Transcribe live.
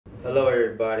Hello,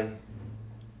 everybody.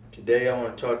 Today I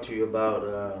want to talk to you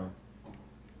about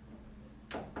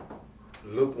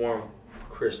lukewarm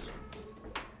Christians.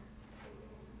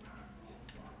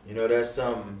 You know, that's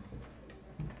something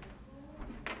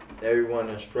everyone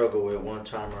has struggled with one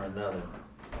time or another.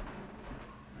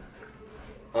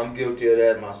 I'm guilty of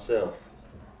that myself,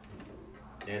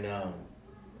 and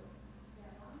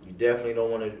you definitely don't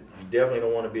want to. You definitely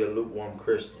don't want to be a lukewarm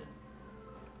Christian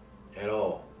at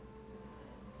all.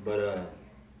 But let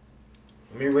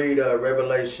me read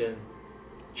Revelation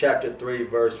chapter 3,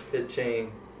 verse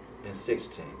 15 and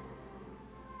 16.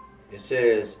 It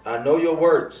says, I know your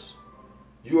works.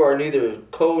 You are neither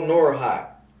cold nor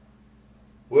hot.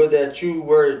 Will that you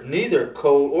were neither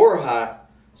cold or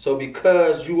hot. So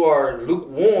because you are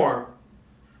lukewarm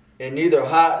and neither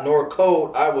hot nor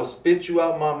cold, I will spit you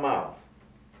out my mouth.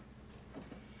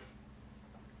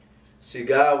 See,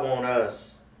 God wants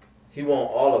us. He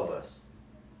wants all of us.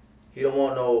 He don't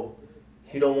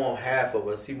want half of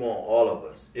us. He wants all of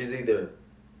us. It's either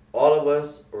all of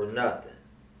us or nothing.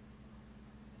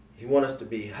 He wants us to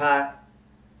be hot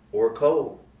or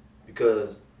cold.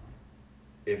 Because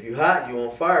if you're hot, you're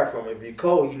on fire from it. If you're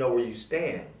cold, you know where you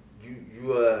stand.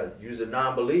 You're a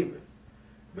non-believer.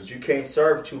 But you can't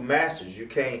serve two masters. You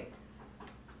can't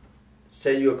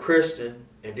say you're a Christian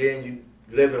and then you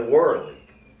live in worldly.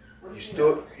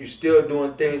 You're still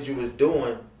doing things you was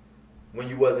doing when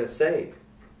you wasn't saved.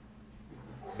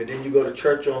 But then you go to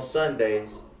church on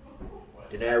Sundays.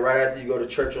 Then right after you go to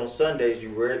church on Sundays, you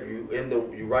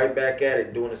right back at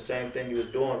it doing the same thing you was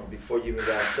doing before you even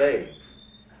got saved.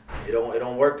 It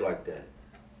don't work like that.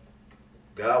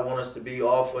 God wants us to be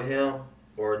all for Him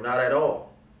or not at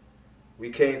all. We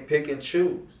can't pick and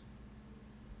choose.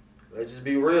 Let's just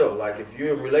be real. Like if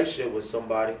you're in a relationship with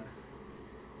somebody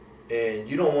and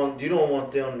you don't want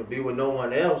them to be with no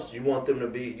one else, you want them to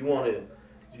be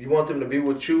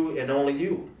with you and only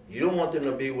you. You don't want them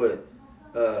to be with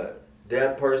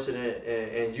that person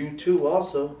and you too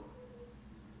also.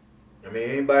 I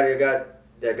mean, anybody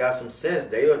that got some sense,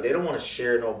 they don't want to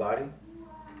share nobody.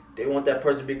 They want that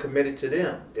person to be committed to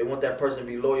them. They want that person to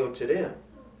be loyal to them.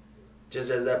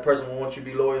 Just as that person wants you to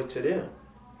be loyal to them.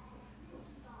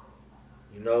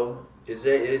 You know, it's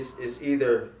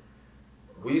either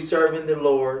we serving the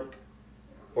Lord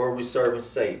or we serving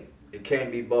Satan. It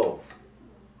can't be both.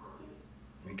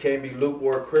 We can't be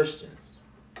lukewarm Christians.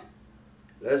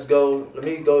 Let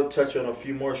me go touch on a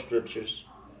few more scriptures.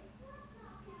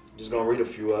 Just going to read a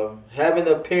few of them. Having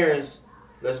the appearance,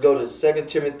 let's go to 2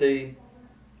 Timothy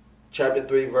chapter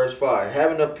 3, verse 5.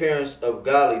 Having the appearance of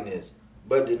godliness,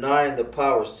 but denying the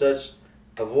power,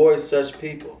 avoid such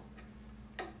people.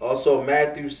 Also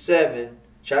Matthew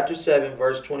chapter 7,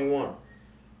 verse 21.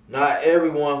 Not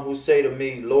everyone who say to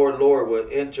me, Lord, Lord, will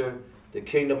enter the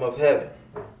kingdom of heaven,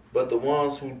 but the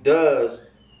ones who does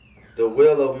the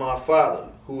will of my Father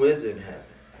who is in heaven.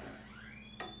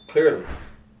 Clearly.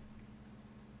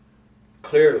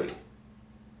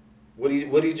 What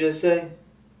did he just say?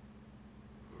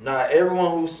 Not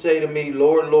everyone who say to me,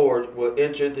 Lord, Lord, will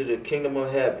enter into the kingdom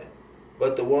of heaven,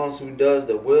 but the ones who does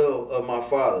the will of my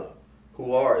Father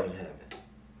who are in heaven.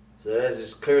 So that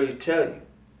just clearly tell you.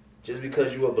 Just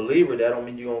because you're a believer, that don't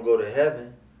mean you're going to go to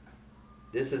heaven.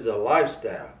 This is a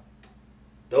lifestyle.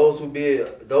 Those who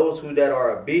that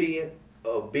are obedient,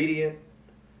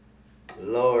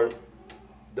 Lord,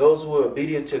 those who are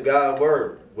obedient to God's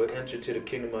word will enter to the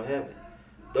kingdom of heaven.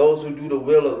 Those who do the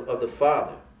will of the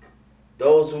Father.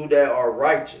 Those who that are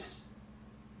righteous.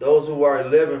 Those who are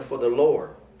living for the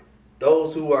Lord.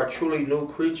 Those who are truly new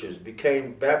creatures,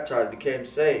 became baptized, became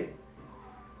saved,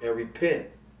 and repent.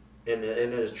 And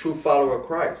a true follower of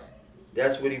Christ.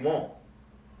 That's what He wants.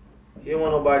 He don't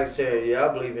want nobody saying, yeah, I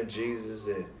believe in Jesus,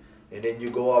 and then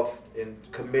you go off and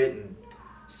committing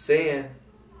sin.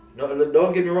 No,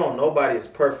 don't get me wrong. Nobody is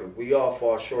perfect. We all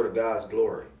fall short of God's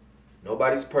glory.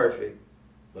 Nobody's perfect.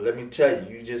 But let me tell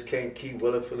you, you just can't keep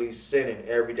willfully sinning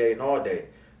every day and all day.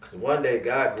 Because one day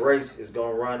God's grace is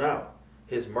going to run out.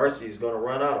 His mercy is going to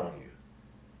run out on you.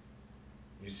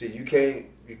 You see, we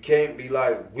can't be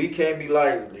like,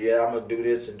 yeah, I'm going to do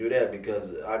this and do that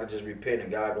because I can just repent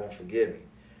and God going to forgive me.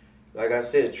 Like I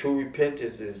said, true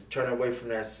repentance is turning away from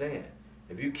that sin.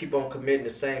 If you keep on committing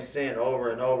the same sin over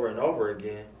and over and over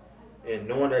again, and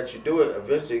knowing that you do it,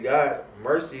 eventually God,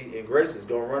 mercy and grace is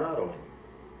going to run out on you.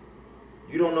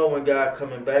 You don't know when God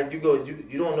coming back. You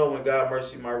don't know when God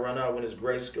mercy might run out, when His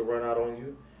grace could run out on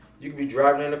you. You could be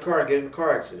driving in a car and get in a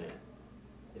car accident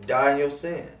and die in your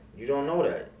sin. You don't know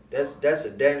that. That's a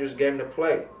dangerous game to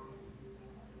play.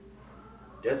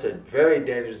 That's a very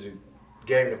dangerous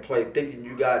game to play, thinking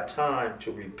you got time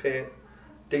to repent,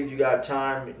 think you got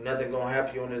time, nothing gonna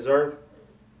happen to you on this earth.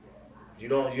 You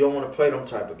don't want to play them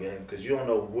type of games because you don't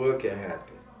know what can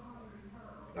happen.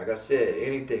 Like I said,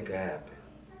 anything can happen.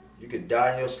 You could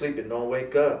die in your sleep and don't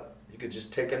wake up. You could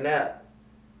just take a nap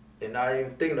and not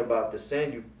even thinking about the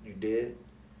sin you did,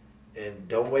 and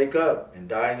don't wake up and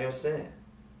die in your sin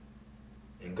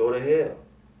and go to hell.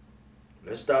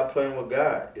 Let's stop playing with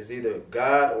God. It's either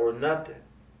God or nothing.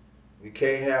 We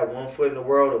can't have one foot in the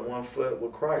world and one foot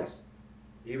with Christ.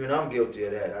 Even I'm guilty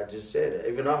of that. I just said it.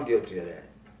 Even I'm guilty of that.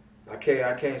 I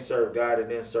can't serve God and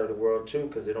then serve the world too,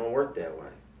 because it don't work that way.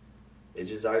 I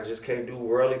just can't do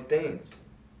worldly things.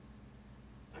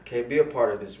 I can't be a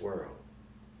part of this world.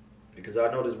 Because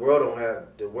I know the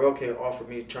world can't offer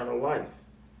me eternal life.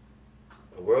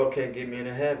 The world can't get me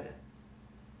into heaven.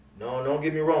 No, don't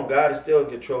get me wrong. God is still in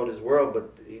control of this world,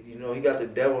 but you know, he got the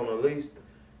devil on the leash,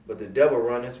 but the devil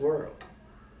run this world.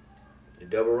 The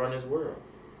devil run this world.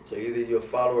 So either you're a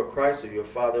follower of Christ or you're a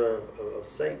follower of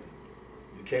Satan.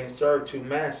 You can't serve two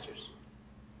masters.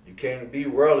 You can't be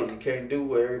worldly. You can't do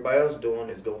what everybody else doing.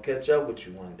 It's going to catch up with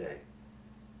you one day.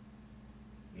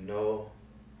 You know,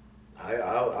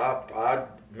 I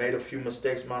made a few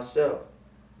mistakes myself,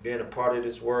 being a part of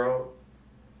this world.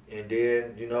 And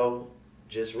then, you know,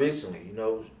 just recently, you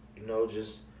know,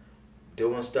 just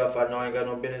doing stuff I know I ain't got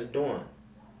no business doing.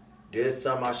 Did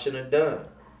something I shouldn't have done.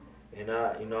 And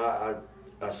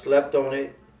I slept on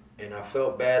it, and I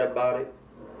felt bad about it,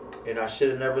 and I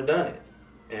should have never done it.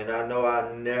 And I know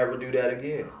I'll never do that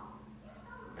again.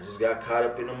 I just got caught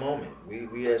up in the moment.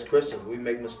 We as Christians, we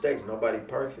make mistakes. Nobody's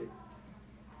perfect.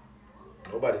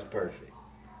 Nobody's perfect.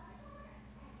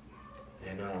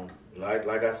 And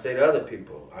like I say to other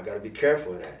people, I got to be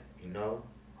careful of that, you know.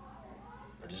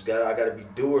 I got to be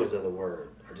doers of the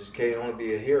word. I just can't only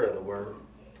be a hearer of the word.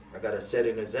 I got to set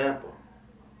an example.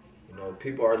 You know,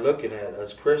 people are looking at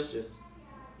us Christians,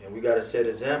 and we got to set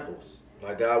examples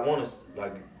like God wants us,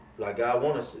 like God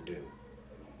wants us to do.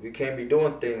 We can't be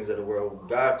doing things of the world.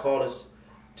 God called us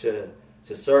to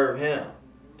serve Him,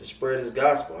 to spread His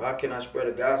gospel. How can I spread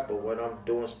the gospel when I'm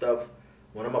doing stuff?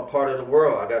 When I'm a part of the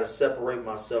world, I got to separate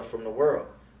myself from the world.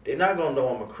 They're not gonna know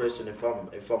I'm a Christian if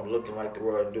I'm looking like the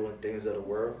world and doing things of the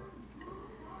world.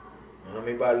 You know what I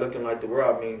mean by looking like the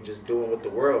world? I mean just doing what the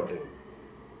world do.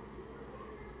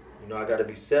 You know, I got to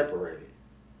be separated.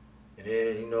 And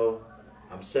then, you know,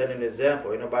 I'm setting an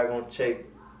example. Ain't nobody going to take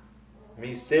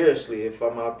me seriously if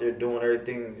I'm out there doing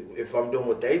everything, if I'm doing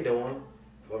what they doing.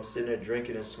 If I'm sitting there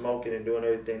drinking and smoking and doing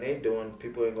everything they doing,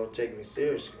 people ain't going to take me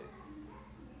seriously.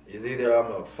 It's either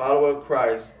I'm a follower of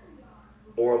Christ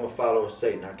or I'm a follower of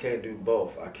Satan. I can't do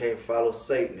both. I can't follow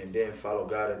Satan and then follow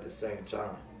God at the same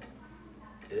time.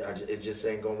 It just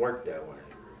ain't going to work that way.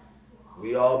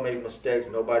 We all make mistakes.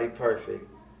 Nobody perfect.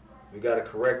 We got to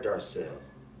correct ourselves.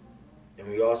 And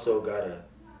we also got to,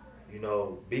 you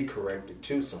know, be corrected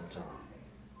too sometimes.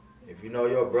 If you know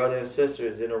your brother and sister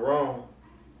is in the wrong,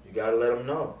 you got to let them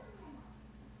know.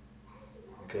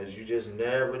 Because you just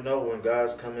never know when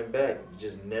God's coming back. You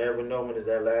just never know when is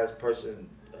that last person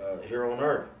here on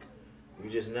earth. We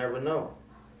just never know.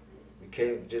 We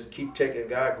can't just keep taking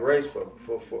God grace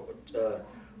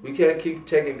we can't keep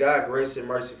taking God grace and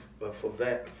mercy for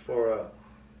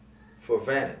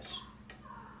advantage.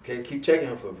 Can't keep taking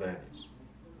Him for advantage.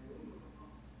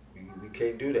 We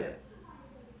can't do that.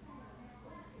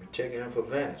 We're taking Him for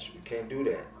advantage. We can't do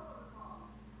that.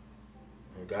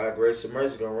 And God, grace and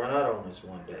mercy gonna run out on us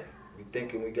one day. We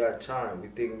thinking we got time. We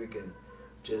think we can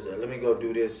just let me go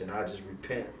do this and I'll just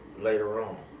repent later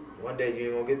on. One day you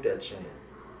ain't gonna get that chance.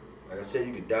 Like I said,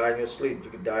 you could die in your sleep. You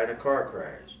could die in a car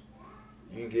crash.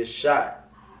 You can get shot.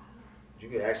 You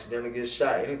can accidentally get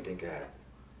shot. Anything can happen.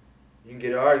 You can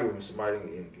get argued with somebody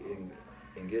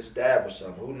and get stabbed or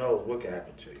something. Who knows what can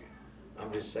happen to you?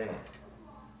 I'm just saying.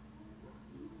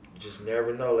 You just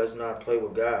never know. Let's not play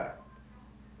with God.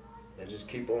 Let's just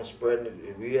keep on spreading it.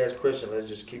 If we as Christians, let's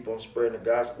just keep on spreading the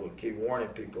gospel and keep warning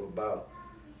people about,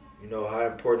 you know, how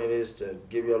important it is to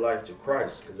give your life to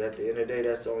Christ. Because at the end of the day,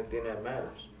 that's the only thing that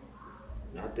matters.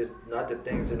 Not the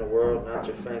things in the world, not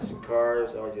your fancy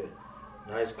cars, all your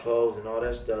nice clothes and all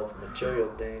that stuff,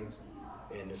 material things,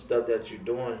 and the stuff that you're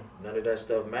doing. None of that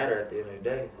stuff matter at the end of the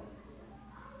day.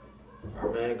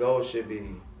 Our main goal should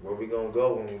be where we gonna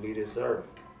go when we leave this earth,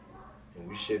 and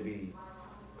we should be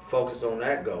focused on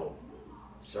that goal,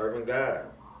 serving God.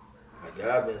 Like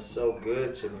God been so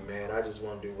good to me, man. I just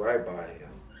want to do right by Him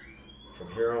from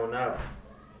here on out.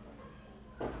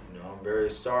 You know, I'm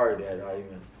very sorry that I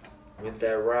even went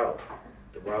that route,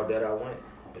 the route that I went.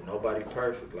 But nobody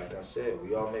perfect, like I said.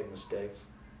 We all make mistakes.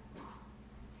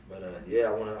 But yeah,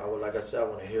 like I said, I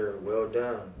want to hear it. Well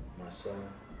done, my son.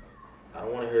 I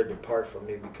don't want to hear depart from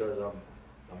me because I'm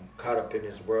caught up in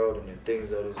this world and the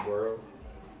things of this world.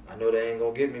 I know they ain't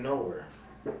gonna get me nowhere.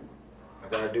 I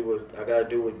gotta do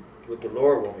what the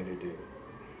Lord want me to do.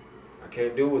 I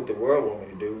can't do what the world want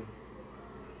me to do.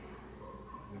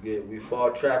 We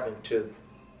fall trapped into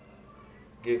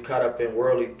get caught up in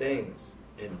worldly things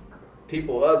and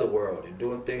people of the world and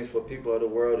doing things for people of the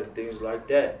world and things like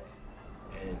that.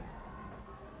 And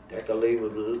that could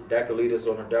lead us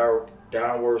on a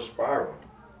downward spiral.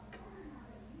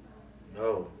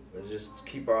 No, let's just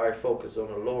keep our eye focused on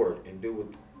the Lord and do what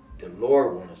the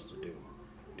Lord wants us to do.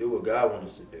 Do what God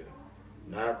wants us to do.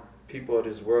 Not people of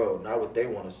this world, not what they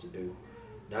want us to do.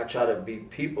 Not try to be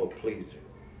people pleaser.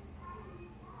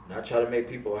 Not try to make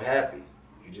people happy.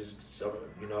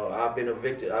 I've been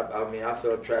evicted. I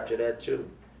felt trapped to that too.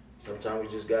 Sometimes we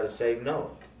just got to say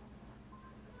no.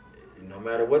 And no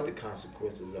matter what the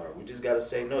consequences are, we just got to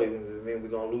say no. Even if it means we're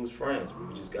going to lose friends,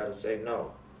 we just got to say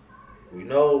no.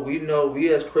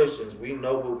 We as Christians, we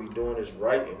know what we're doing is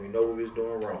right and we know what we're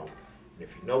doing wrong. And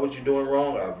if you know what you're doing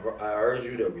wrong, I urge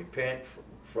you to repent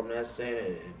from that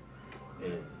sin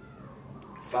and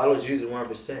follow Jesus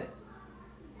 100%.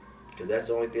 Because that's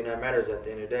the only thing that matters at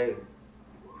the end of the day.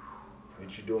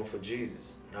 What you're doing for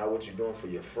Jesus. Not what you're doing for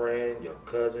your friend, your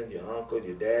cousin, your uncle,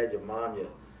 your dad, your mom,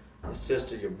 your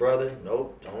sister, your brother.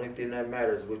 Nope. The only thing that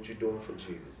matters is what you're doing for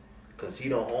Jesus. Because He's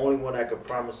the only one that can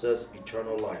promise us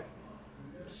eternal life.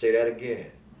 I'll say that again.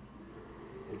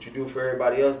 What you do for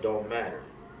everybody else don't matter.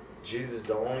 Jesus is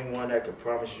the only one that can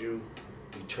promise you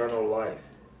eternal life.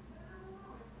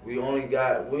 We only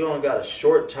got a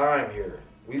short time here.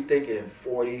 We thinking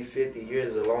 40, 50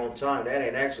 years is a long time. That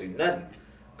ain't actually nothing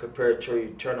compared to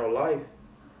eternal life.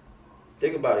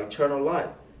 Think about eternal life.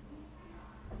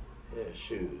 Yeah,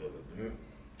 shoot.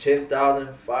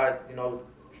 10,000,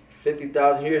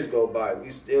 50,000 years go by.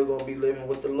 We still gonna be living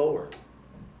with the Lord.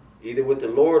 Either with the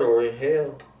Lord or in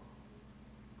hell.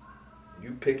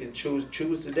 You pick and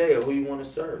choose today of who you want to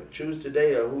serve. Choose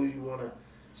today of who you want to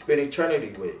spend eternity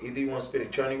with. Either you want to spend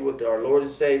eternity with our Lord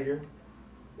and Savior,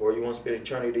 or you want to spend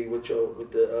eternity with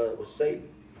Satan.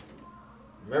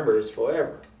 Remember, it's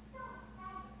forever.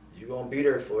 You're gonna be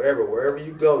there forever. Wherever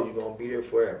you go, you're gonna be there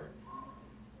forever.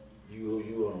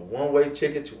 You on a one-way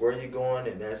ticket to where you're going,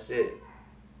 and that's it.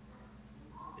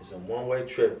 It's a one-way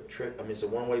it's a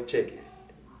one-way ticket.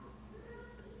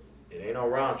 It ain't no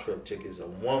round-trip ticket. It's a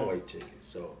one-way ticket.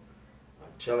 So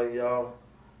I'm telling y'all,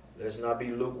 let's not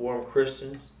be lukewarm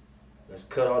Christians. Let's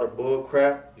cut all the bull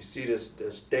crap. You see the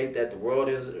state that the world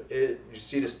is. You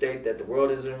see the state that the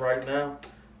world is in right now.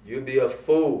 You'd be a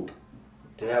fool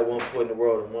to have one foot in the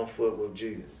world and one foot with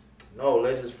Jesus. No,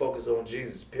 let's just focus on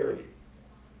Jesus. Period.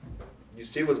 You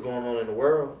see what's going on in the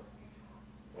world.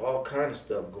 All kind of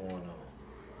stuff going on.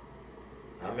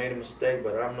 I made a mistake,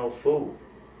 but I'm no fool.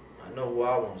 I know who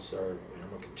I want to serve, and I'm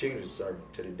going to continue to serve him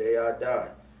to the day I die.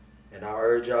 And I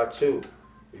urge y'all too.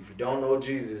 If you don't know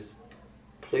Jesus,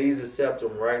 please accept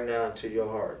him right now into your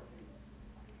heart.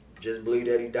 Just believe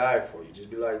that he died for you. Just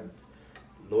be like,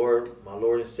 Lord, my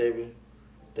Lord and Savior,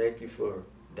 thank you for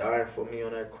dying for me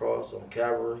on that cross on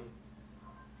Calvary.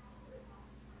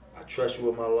 I trust you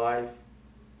with my life.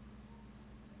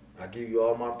 I give you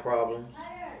all my problems.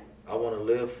 I want to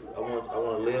live. I want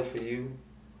to live for you,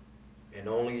 and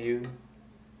only you.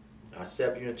 I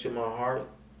accept you into my heart.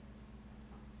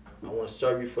 I want to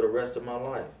serve you for the rest of my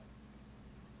life,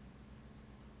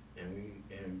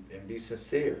 and be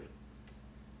sincere,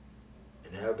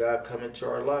 and have God come into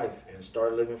our life and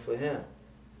start living for Him,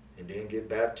 and then get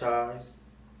baptized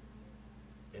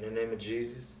in the name of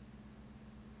Jesus,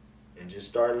 and just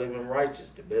start living righteous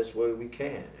the best way we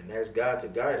can, and ask God to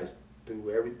guide us through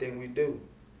everything we do.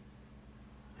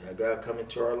 Have God come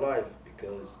into our life,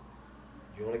 because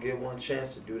you only get one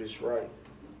chance to do this right.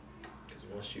 Because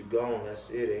once you're gone,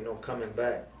 that's it. Ain't no coming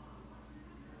back.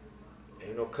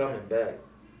 Ain't no coming back.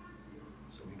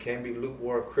 So we can't be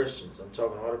lukewarm Christians. I'm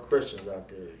talking to all the Christians out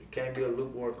there. You can't be a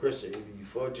lukewarm Christian. Either you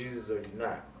for Jesus or you're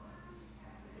not.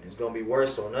 And it's going to be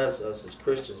worse on us as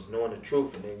Christians, knowing the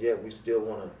truth, and then yet we still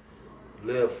want to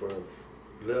live for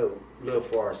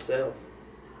ourselves.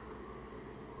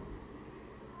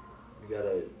 We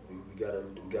gotta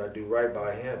do right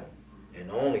by Him,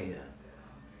 and only Him.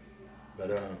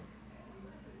 But I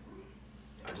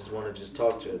just want to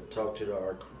talk to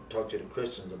the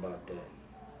Christians about that.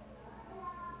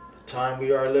 The time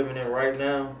we are living in right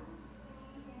now,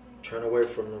 turn away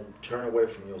from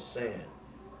your sin.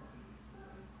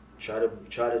 Try to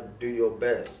do your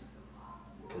best,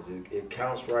 because it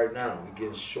counts right now. We're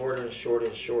getting shorter and shorter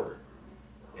and shorter,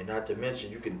 and not to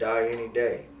mention you could die any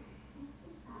day.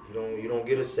 You don't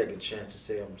get a second chance to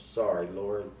say, I'm sorry,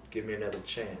 Lord, give me another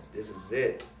chance. This is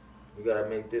it. We got to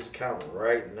make this count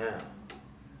right now.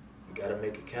 We got to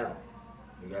make it count.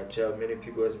 We got to tell many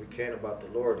people as we can about the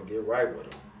Lord to get right with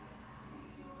Him.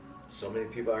 So many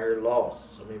people out here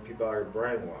lost. So many people out here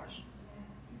brainwashed.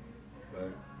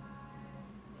 But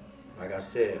like I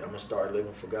said, I'm going to start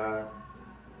living for God.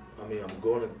 I'm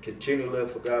going to continue to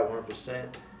live for God 100%.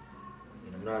 And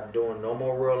I'm not doing no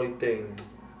more worldly things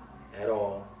at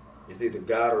all. It's either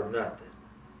God or nothing.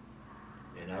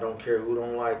 And I don't care who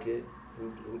don't like it,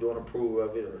 who don't approve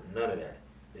of it, or none of that.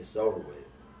 It's over with.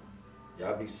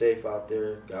 Y'all be safe out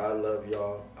there. God love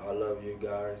y'all. I love you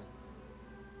guys.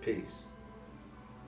 Peace.